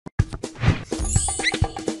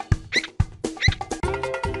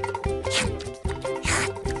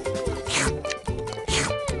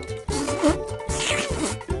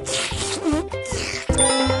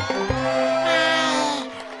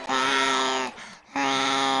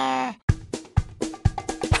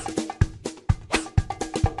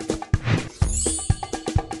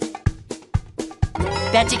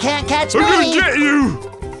Bet you can't catch me! I'm gonna get you!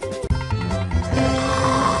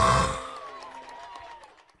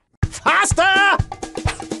 Faster!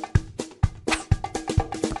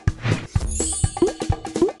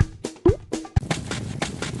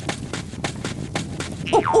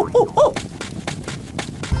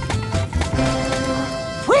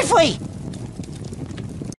 Whiffy!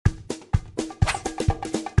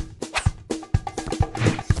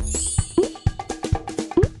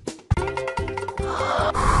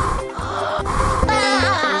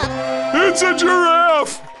 It's a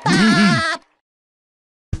giraffe!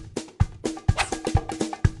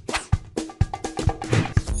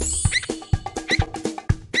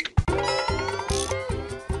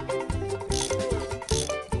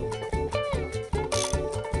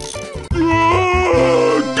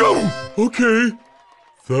 Go! Okay,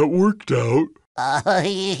 that worked out.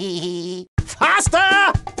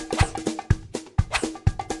 Faster!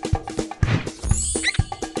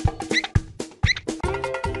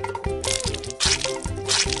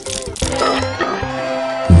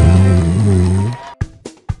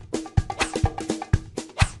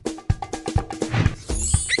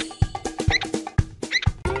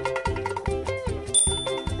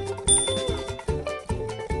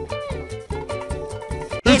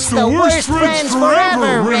 It's the worst friends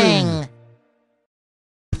forever ring!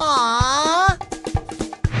 Aww!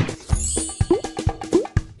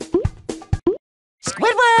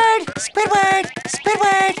 Squidward! Squidward!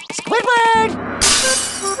 Squidward! Squidward!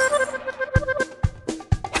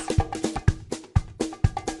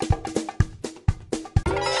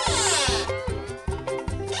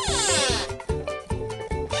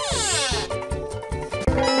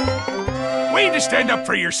 Way to stand up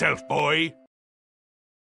for yourself, boy.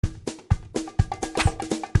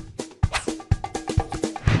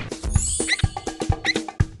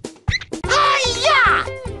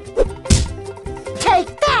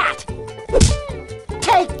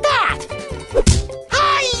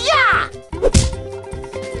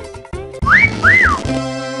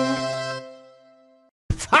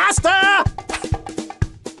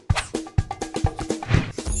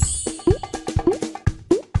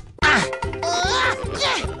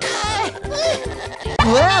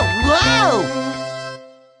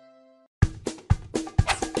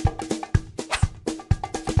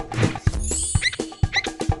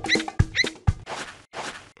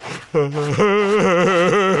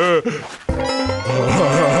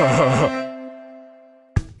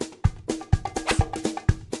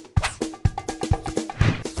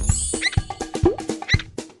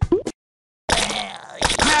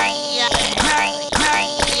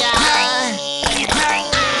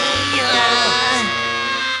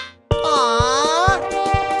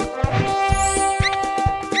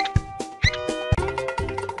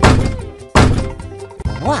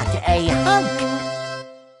 What a hunk!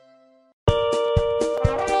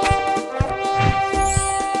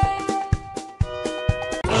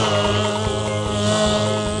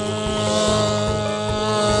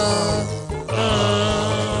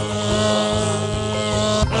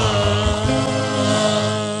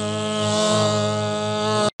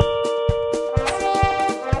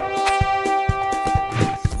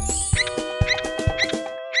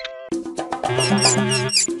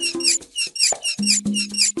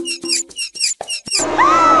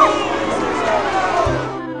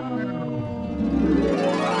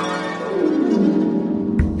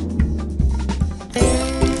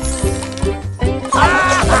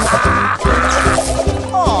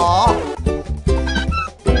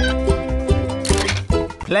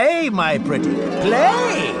 Play, my pretty,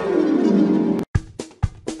 play!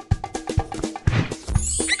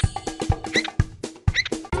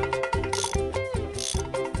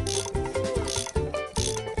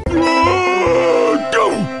 Go!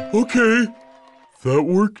 Okay, that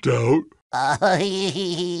worked out.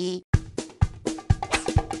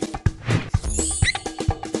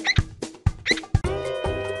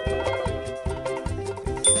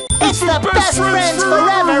 It's the best friends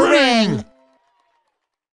forever ring!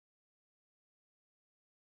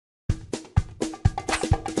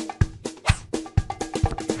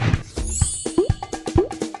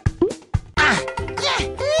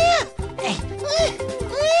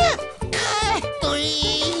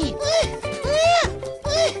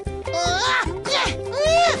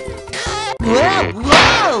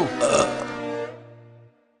 Whoa!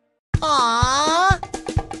 Aww!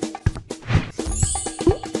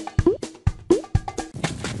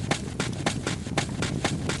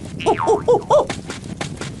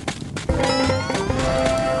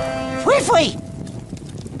 Whiffy!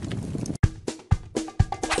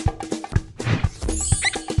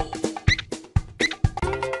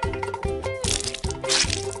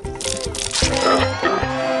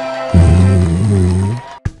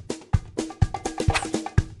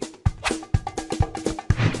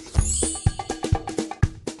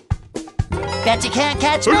 Bet you can't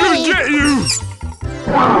catch I'm me! gonna get you!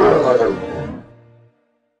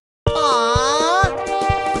 Aww!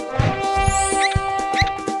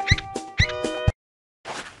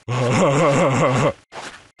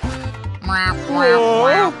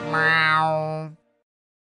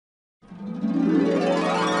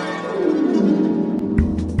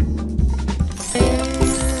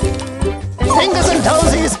 Fingers and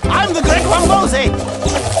toesies, I'm the Great Wombosi!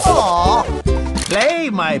 Aww! Play,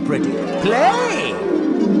 my pretty, play!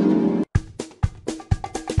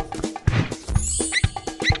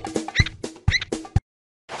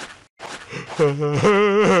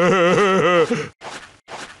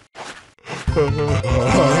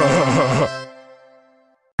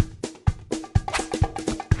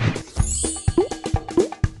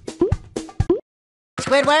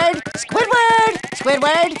 Squidward! Squidward!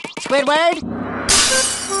 Squidward! Squidward!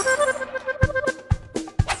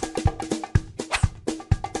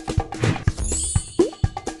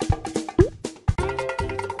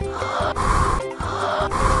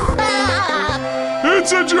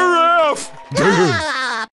 It's a giraffe!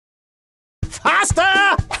 Ah!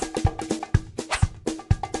 Faster!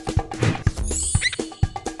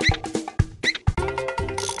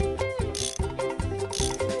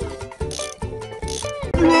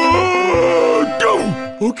 Go!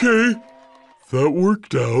 Okay, that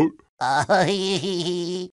worked out.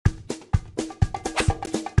 Hi-ya!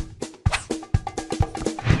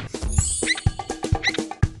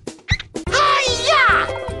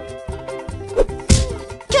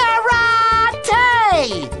 Karate!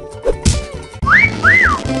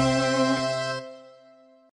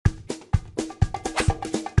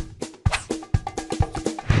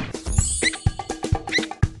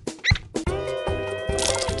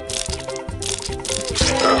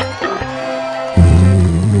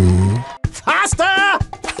 Faster!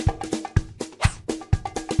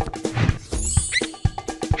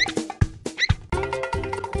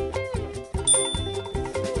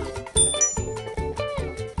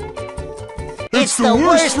 It's the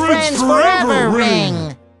worst friends forever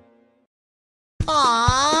ring!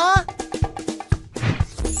 Aww!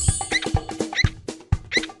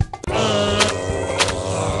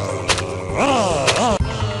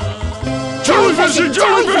 Jellyfishing!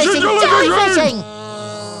 Jellyfishing! Jellyfishing!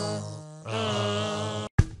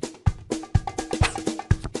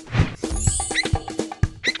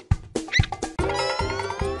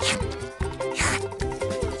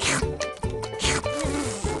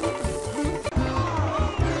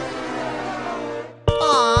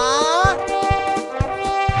 Aww!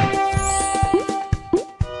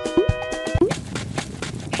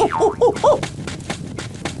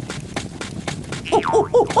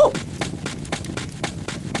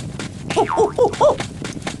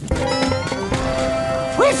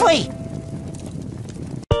 Whiffy!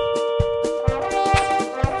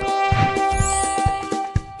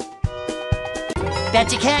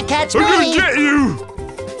 Bet you can't catch I'm gonna me! get you!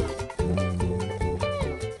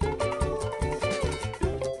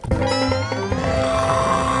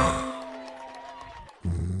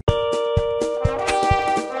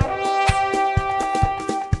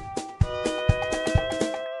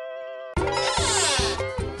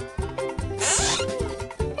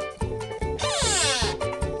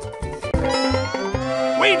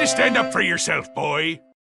 Way to stand up for yourself, boy.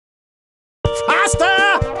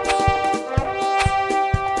 Faster!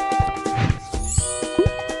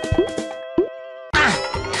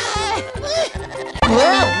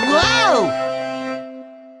 Whoa! Whoa!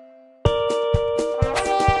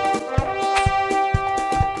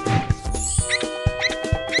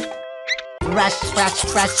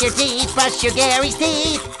 Brush your teeth, brush your Gary's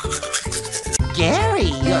teeth. Gary,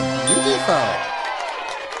 you're beautiful.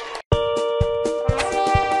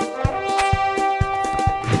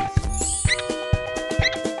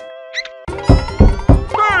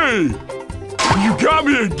 Hey! You got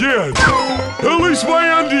me again! At least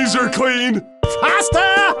my undies are clean! Faster!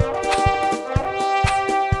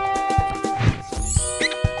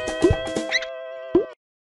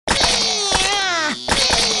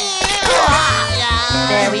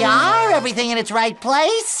 There we are, everything in its right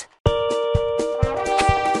place.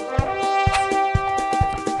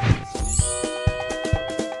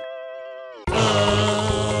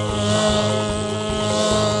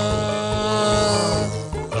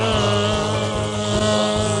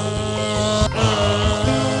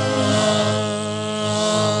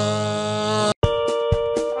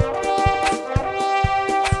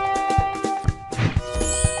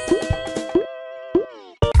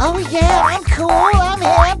 Oh yeah, I'm cool, I'm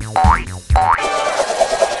hip.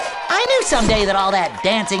 I knew someday that all that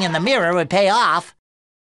dancing in the mirror would pay off.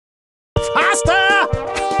 Faster!